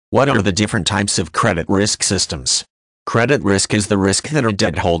What are the different types of credit risk systems? Credit risk is the risk that a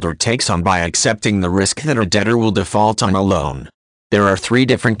debt holder takes on by accepting the risk that a debtor will default on a loan. There are three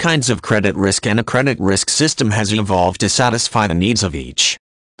different kinds of credit risk, and a credit risk system has evolved to satisfy the needs of each.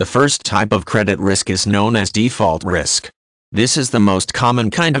 The first type of credit risk is known as default risk. This is the most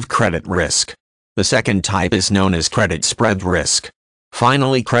common kind of credit risk. The second type is known as credit spread risk.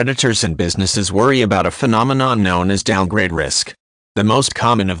 Finally, creditors and businesses worry about a phenomenon known as downgrade risk. The most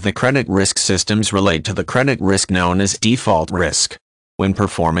common of the credit risk systems relate to the credit risk known as default risk. When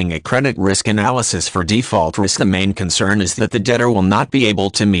performing a credit risk analysis for default risk, the main concern is that the debtor will not be able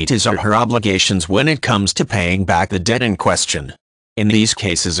to meet his or her obligations when it comes to paying back the debt in question. In these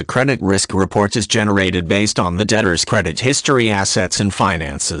cases, a credit risk report is generated based on the debtor's credit history, assets, and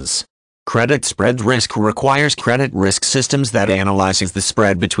finances. Credit spread risk requires credit risk systems that analyzes the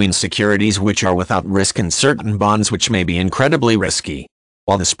spread between securities which are without risk and certain bonds which may be incredibly risky.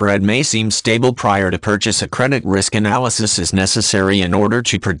 While the spread may seem stable prior to purchase, a credit risk analysis is necessary in order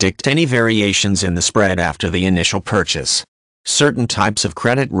to predict any variations in the spread after the initial purchase. Certain types of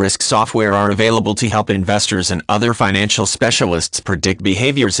credit risk software are available to help investors and other financial specialists predict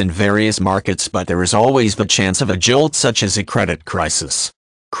behaviors in various markets, but there is always the chance of a jolt, such as a credit crisis.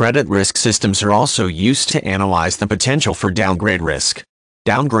 Credit risk systems are also used to analyze the potential for downgrade risk.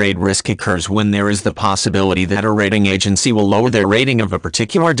 Downgrade risk occurs when there is the possibility that a rating agency will lower their rating of a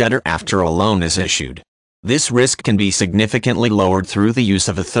particular debtor after a loan is issued. This risk can be significantly lowered through the use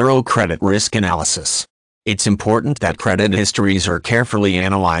of a thorough credit risk analysis. It's important that credit histories are carefully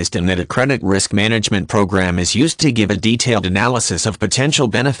analyzed and that a credit risk management program is used to give a detailed analysis of potential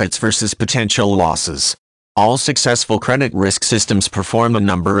benefits versus potential losses. All successful credit risk systems perform a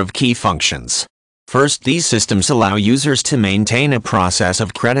number of key functions. First, these systems allow users to maintain a process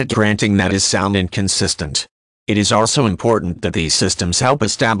of credit granting that is sound and consistent. It is also important that these systems help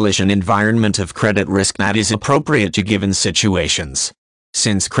establish an environment of credit risk that is appropriate to given situations.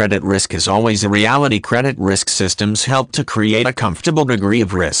 Since credit risk is always a reality, credit risk systems help to create a comfortable degree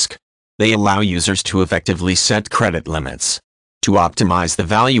of risk. They allow users to effectively set credit limits. To optimize the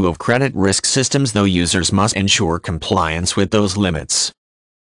value of credit risk systems, though, users must ensure compliance with those limits.